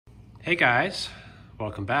Hey guys,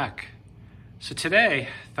 welcome back. So today,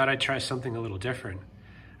 thought I'd try something a little different.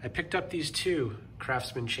 I picked up these two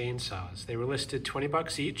Craftsman chainsaws. They were listed 20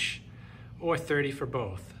 bucks each or 30 for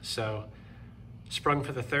both. So sprung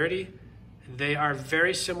for the 30. They are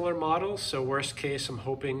very similar models, so worst case, I'm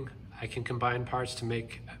hoping I can combine parts to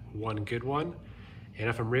make one good one. And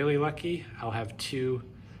if I'm really lucky, I'll have two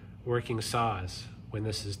working saws when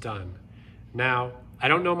this is done. Now, I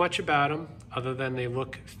don't know much about them other than they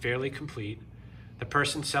look fairly complete. The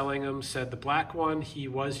person selling them said the black one he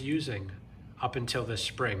was using up until this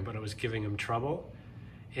spring, but it was giving him trouble.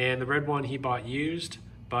 And the red one he bought used,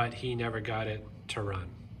 but he never got it to run.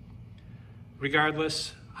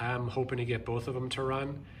 Regardless, I'm hoping to get both of them to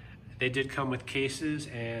run. They did come with cases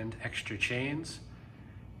and extra chains.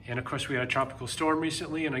 And of course we had a tropical storm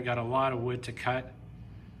recently and I got a lot of wood to cut.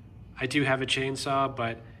 I do have a chainsaw,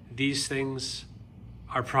 but these things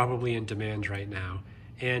are probably in demand right now,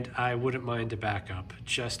 and I wouldn't mind a backup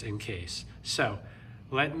just in case. So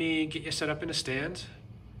let me get you set up in a stand.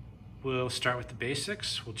 We'll start with the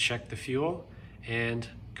basics, we'll check the fuel, and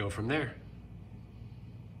go from there.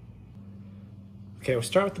 Okay, we'll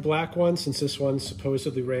start with the black one since this one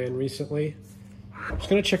supposedly ran recently. I'm just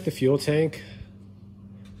gonna check the fuel tank.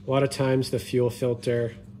 A lot of times the fuel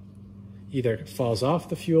filter either falls off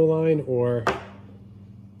the fuel line or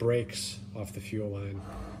breaks off the fuel line.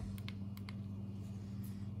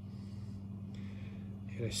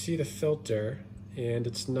 And I see the filter and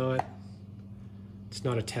it's not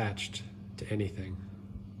attached to anything.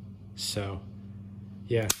 So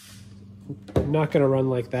yeah, I'm not gonna run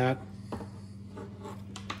like that.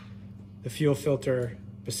 The fuel filter,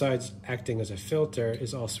 besides acting as a filter,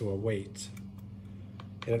 is also a weight.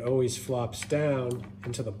 And it always flops down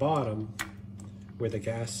into the bottom where the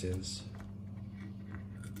gas is.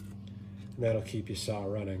 And that'll keep your saw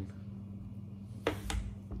running.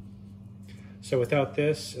 So without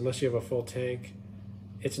this, unless you have a full tank,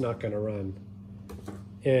 it's not gonna run.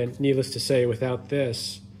 And needless to say, without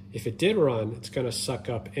this, if it did run, it's gonna suck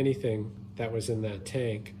up anything that was in that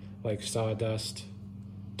tank, like sawdust,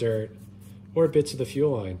 dirt, or bits of the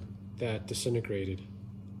fuel line that disintegrated.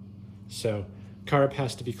 So carb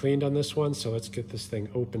has to be cleaned on this one, so let's get this thing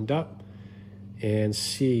opened up and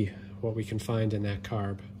see what we can find in that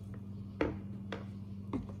carb.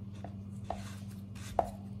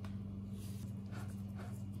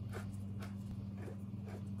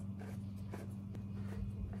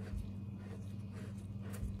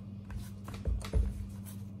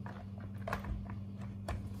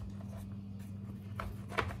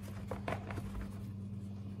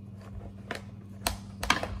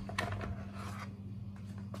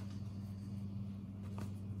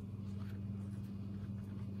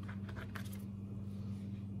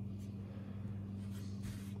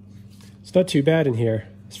 It's not too bad in here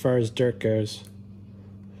as far as dirt goes.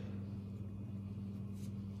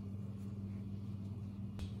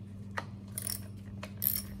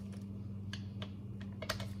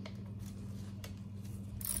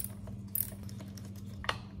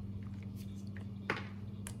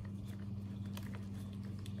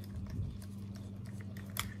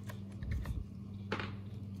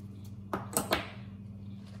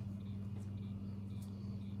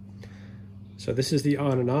 So this is the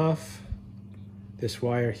on and off. This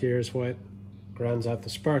wire here is what grounds out the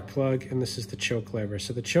spark plug, and this is the choke lever.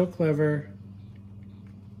 So the choke lever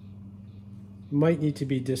might need to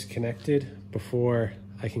be disconnected before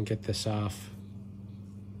I can get this off.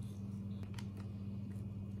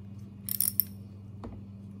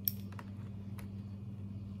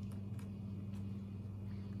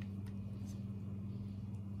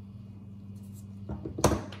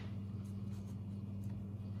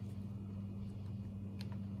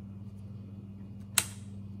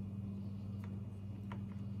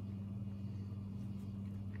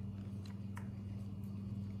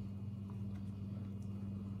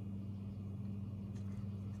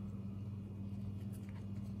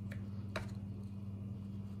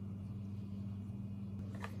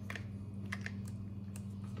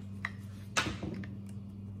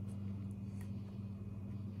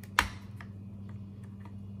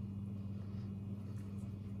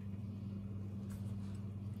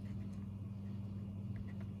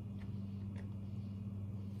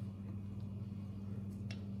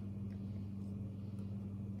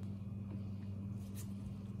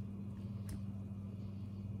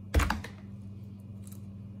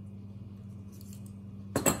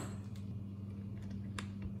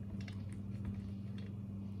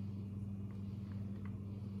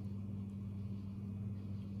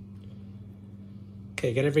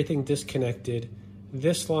 Okay, got everything disconnected.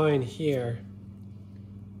 This line here,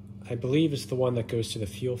 I believe is the one that goes to the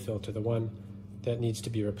fuel filter, the one that needs to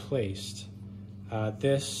be replaced.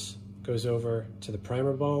 This goes over to the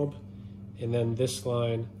primer bulb, and then this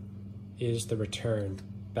line is the return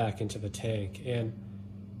back into the tank. And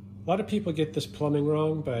a lot of people get this plumbing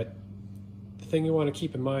wrong, but the thing you want to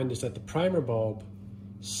keep in mind is that the primer bulb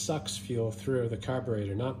sucks fuel through the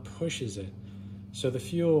carburetor, not pushes it. So the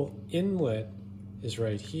fuel inlet is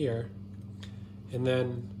right here, and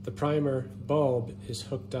then the primer bulb is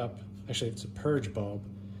hooked up, actually it's a purge bulb,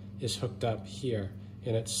 is hooked up here,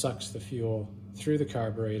 and it sucks the fuel through the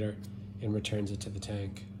carburetor and returns it to the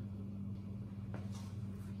tank.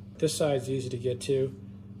 This side's easy to get to.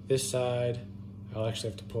 This side, I'll actually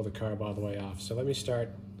have to pull the carb all the way off. So let me start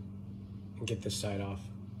and get this side off.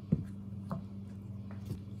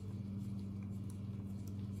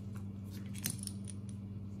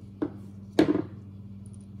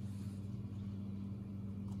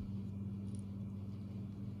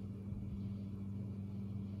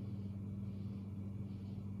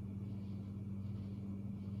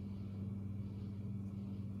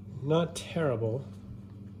 Not terrible.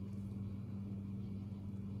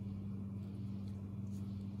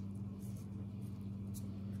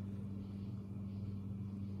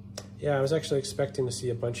 Yeah, I was actually expecting to see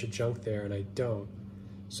a bunch of junk there, and I don't.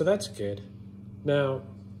 So that's good. Now,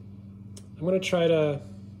 I'm gonna try to,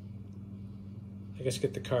 I guess,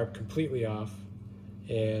 get the carb completely off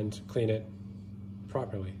and clean it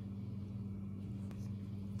properly.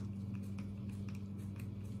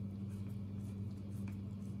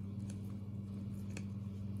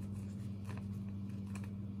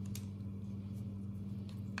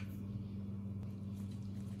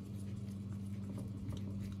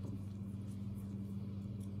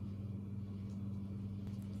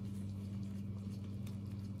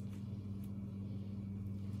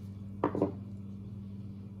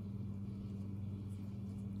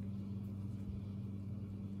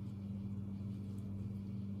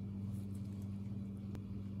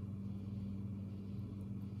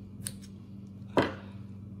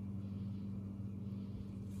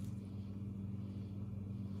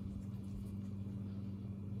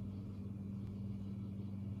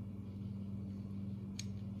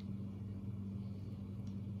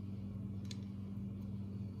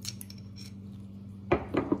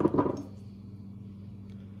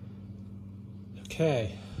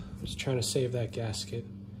 Okay, I was trying to save that gasket,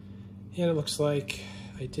 and it looks like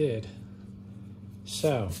I did.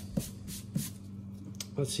 So,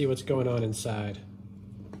 let's see what's going on inside.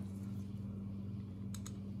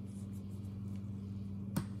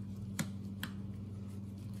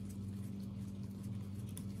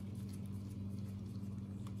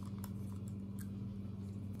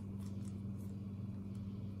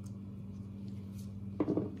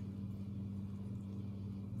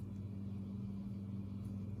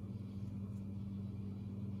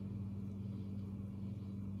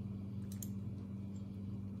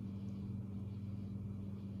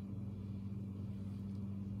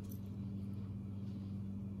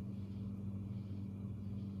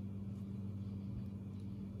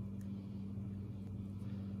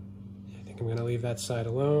 I'm going to leave that side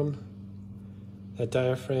alone. That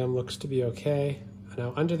diaphragm looks to be okay.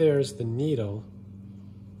 Now under there is the needle,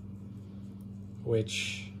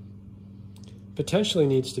 which potentially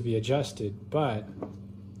needs to be adjusted, but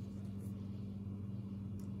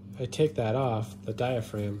if I take that off, the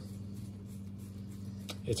diaphragm,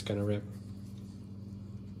 it's going to rip.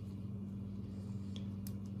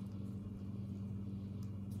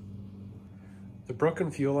 The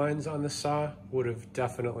broken fuel lines on the saw would have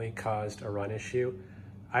definitely caused a run issue.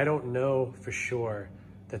 I don't know for sure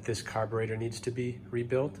that this carburetor needs to be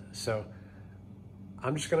rebuilt, so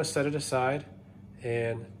I'm just gonna set it aside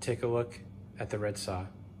and take a look at the red saw.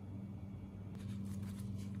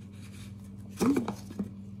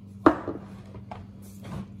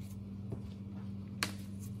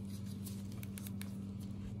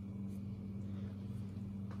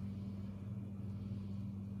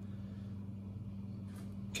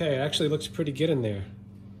 Okay, it actually looks pretty good in there.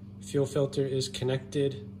 Fuel filter is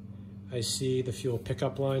connected. I see the fuel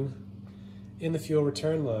pickup line in the fuel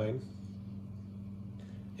return line,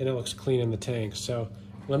 and it looks clean in the tank. So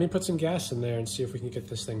let me put some gas in there and see if we can get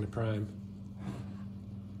this thing to prime.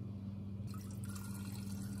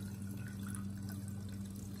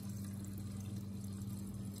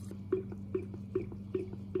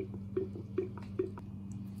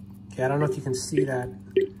 Okay, I don't know if you can see that,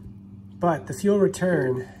 but the fuel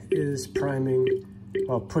return is priming,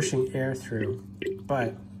 well, pushing air through,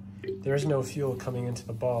 but there is no fuel coming into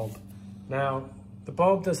the bulb. Now, the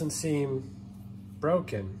bulb doesn't seem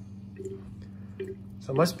broken,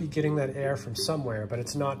 So it must be getting that air from somewhere, but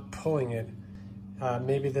it's not pulling it.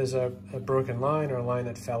 Maybe there's a broken line or a line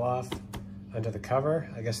that fell off under the cover.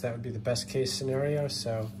 I guess that would be the best case scenario.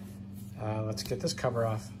 So let's get this cover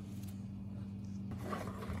off.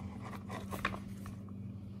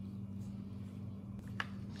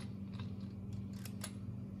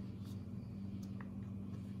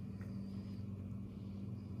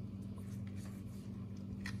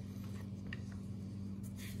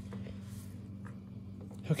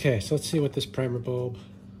 Okay, so let's see what this primer bulb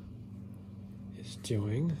is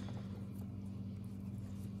doing.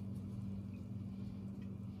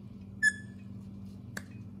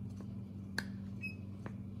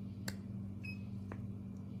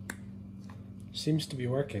 Seems to be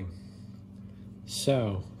working.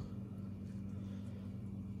 So,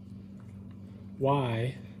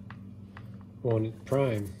 why won't it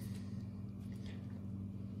prime?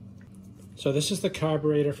 So this is the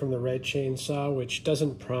carburetor from the red chainsaw, which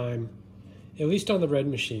doesn't prime, at least on the red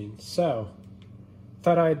machine. So,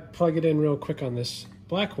 thought I'd plug it in real quick on this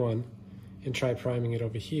black one and try priming it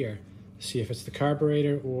over here. See if it's the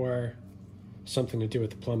carburetor or something to do with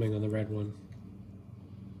the plumbing on the red one.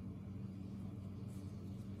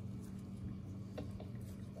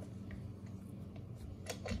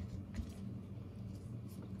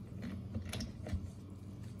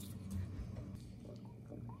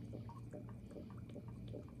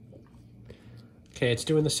 Okay, it's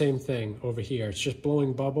doing the same thing over here. It's just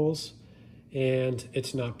blowing bubbles and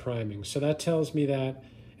it's not priming. So that tells me that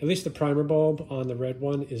at least the primer bulb on the red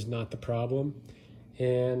one is not the problem.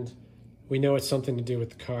 And we know it's something to do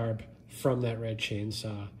with the carb from that red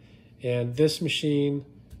chainsaw. And this machine,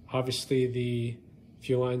 obviously the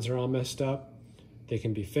fuel lines are all messed up. They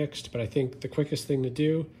can be fixed, but I think the quickest thing to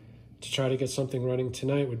do to try to get something running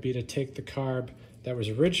tonight would be to take the carb that was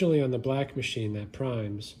originally on the black machine that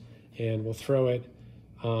primes, and we'll throw it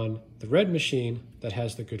on the red machine that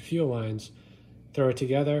has the good fuel lines, throw it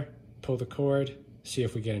together, pull the cord, see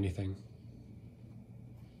if we get anything.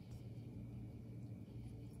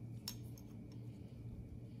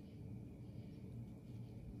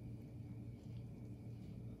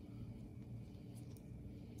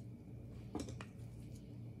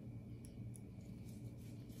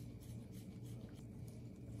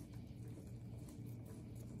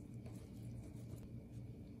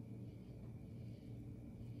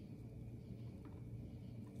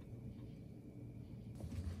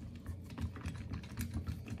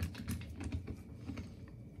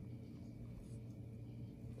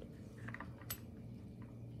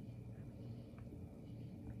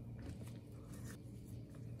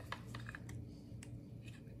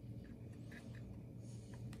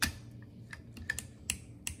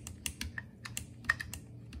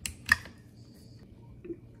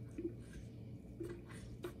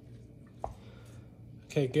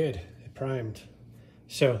 Okay, good, it primed.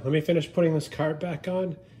 So let me finish putting this carb back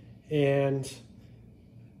on and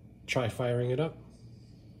try firing it up.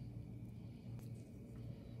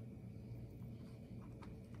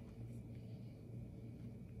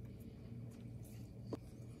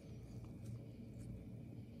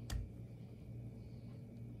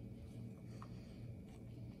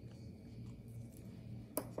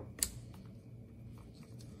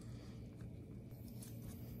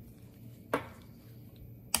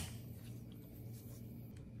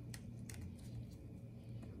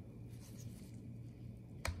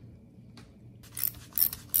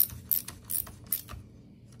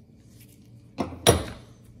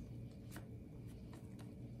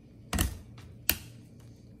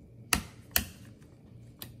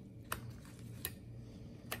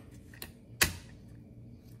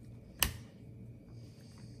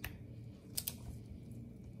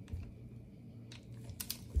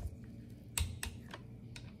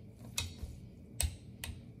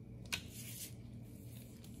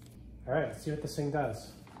 All right, let's see what this thing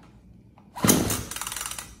does.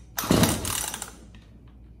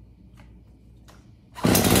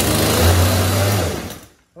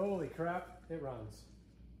 Holy crap, it runs.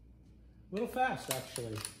 A little fast,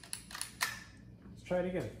 actually. Let's try it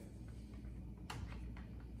again.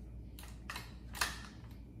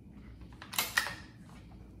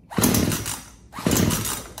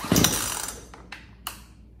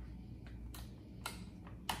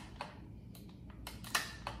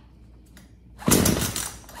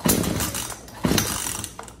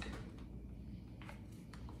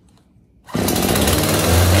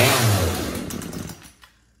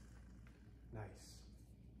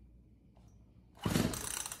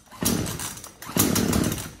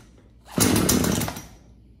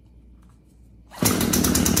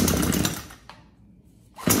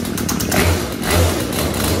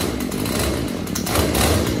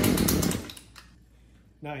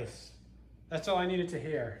 Nice. That's all I needed to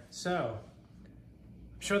hear. So,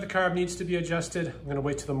 I'm sure the carb needs to be adjusted. I'm gonna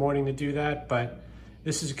wait till the morning to do that, but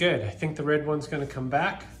this is good. I think the red one's gonna come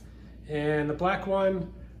back, and the black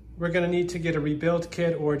one, we're gonna need to get a rebuild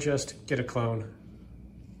kit or just get a clone.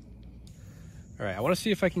 All right, I wanna see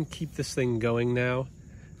if I can keep this thing going now.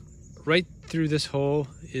 Right through this hole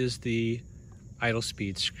is the idle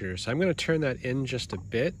speed screw. So I'm gonna turn that in just a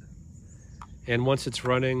bit. And once it's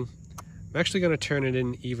running, I'm actually gonna turn it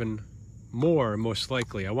in even more, most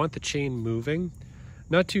likely. I want the chain moving,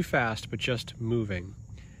 not too fast, but just moving.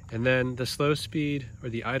 And then the slow speed or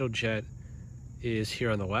the idle jet is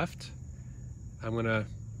here on the left. I'm gonna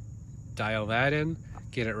dial that in,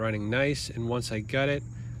 get it running nice, and once I got it,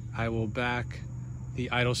 I will back the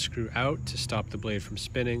idle screw out to stop the blade from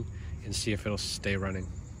spinning and see if it'll stay running.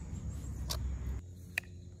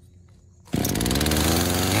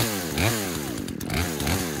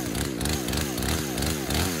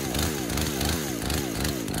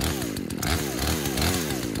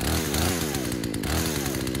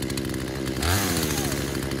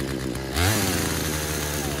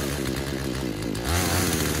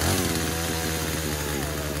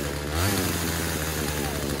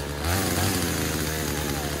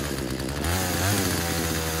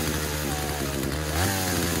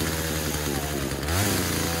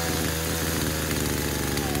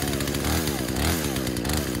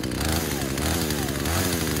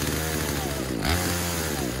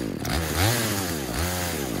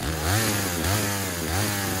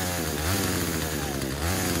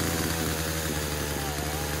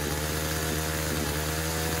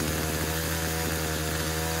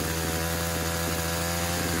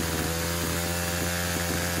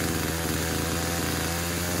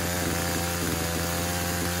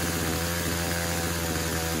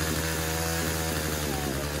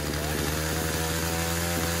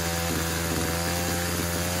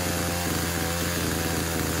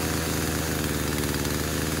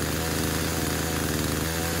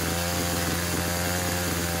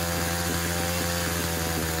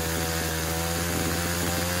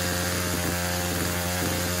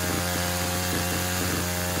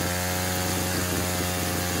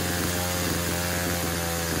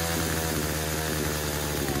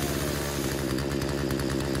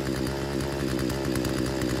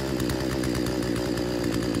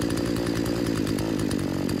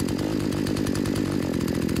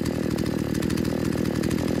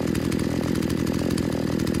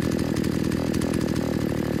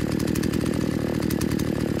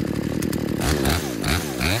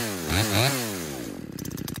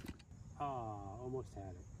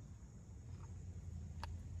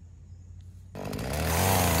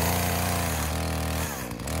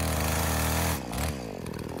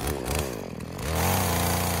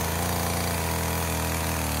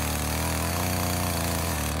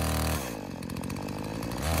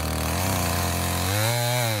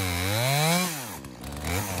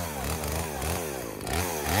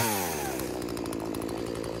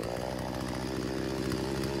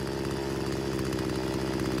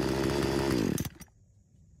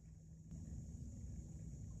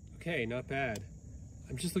 Okay, not bad.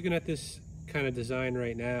 I'm just looking at this kind of design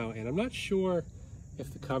right now, and I'm not sure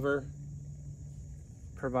if the cover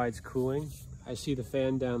provides cooling. I see the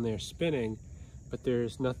fan down there spinning, but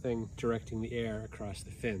there's nothing directing the air across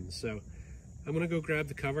the fins. So I'm gonna go grab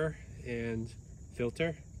the cover and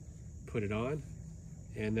filter, put it on,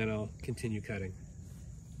 and then I'll continue cutting.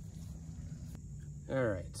 All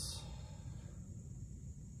right.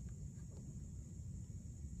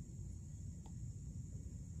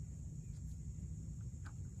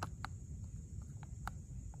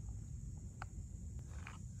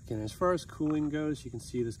 And as far as cooling goes, you can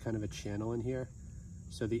see there's kind of a channel in here.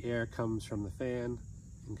 So the air comes from the fan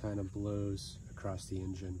and kind of blows across the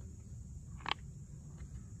engine.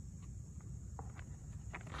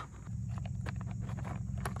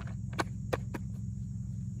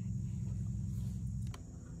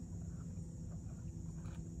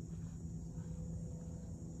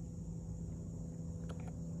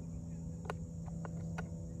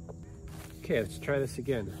 Okay, let's try this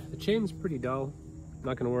again. The chain's pretty dull. I'm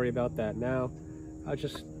not going to worry about that now. I'll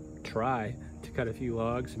just try to cut a few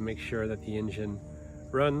logs and make sure that the engine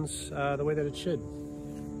runs the way that it should.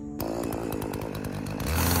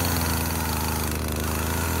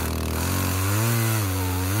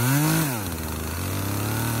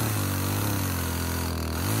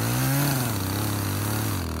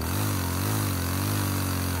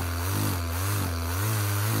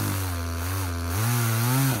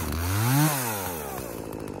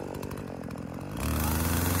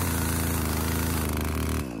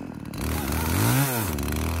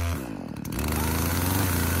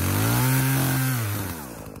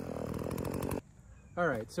 All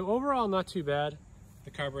right, so overall not too bad.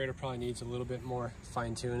 The carburetor probably needs a little bit more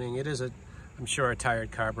fine tuning. It is I'm sure, a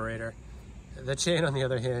tired carburetor. The chain, on the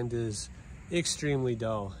other hand, is extremely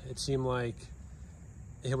dull. It seemed like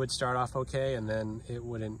it would start off okay and then it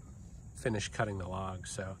wouldn't finish cutting the log.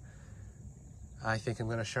 So I think I'm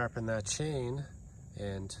gonna sharpen that chain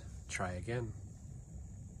and try again.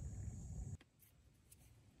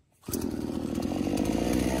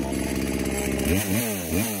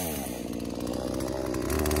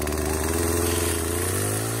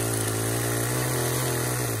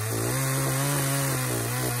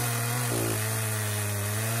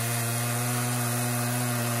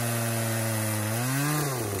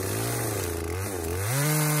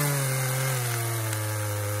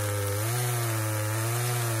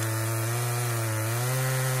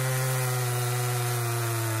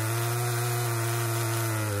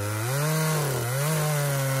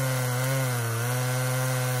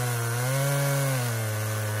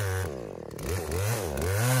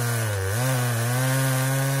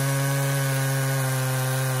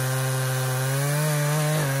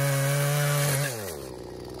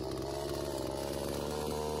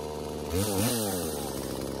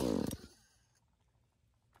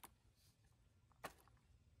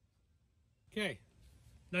 Okay,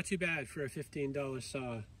 not too bad for a $15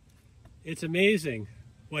 saw. It's amazing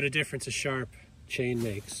what a difference a sharp chain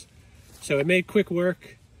makes. So it made quick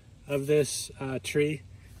work of this tree,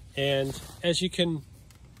 and as you can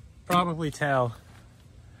probably tell,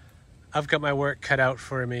 I've got my work cut out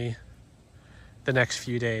for me the next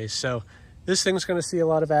few days. So this thing's gonna see a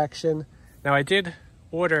lot of action. Now I did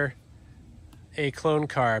order a clone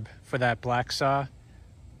carb for that black saw.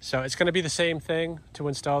 So it's gonna be the same thing to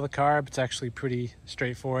install the carb. It's actually pretty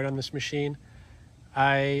straightforward on this machine.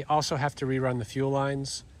 I also have to rerun the fuel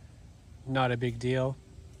lines. Not a big deal.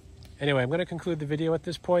 Anyway, I'm gonna conclude the video at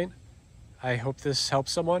this point. I hope this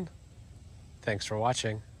helps someone. Thanks for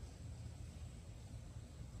watching.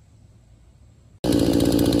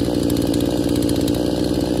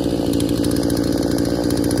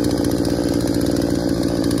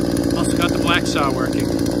 Also got the black saw working.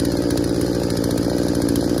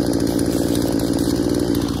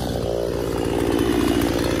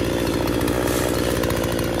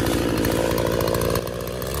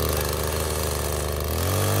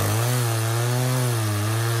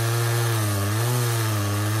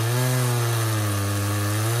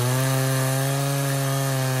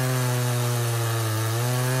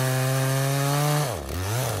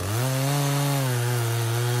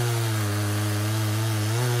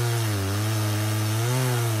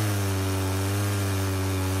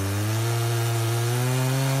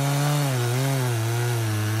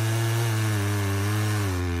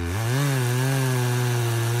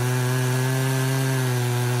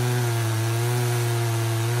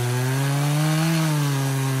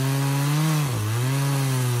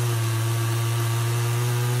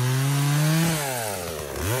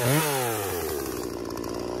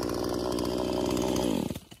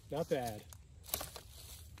 Not bad.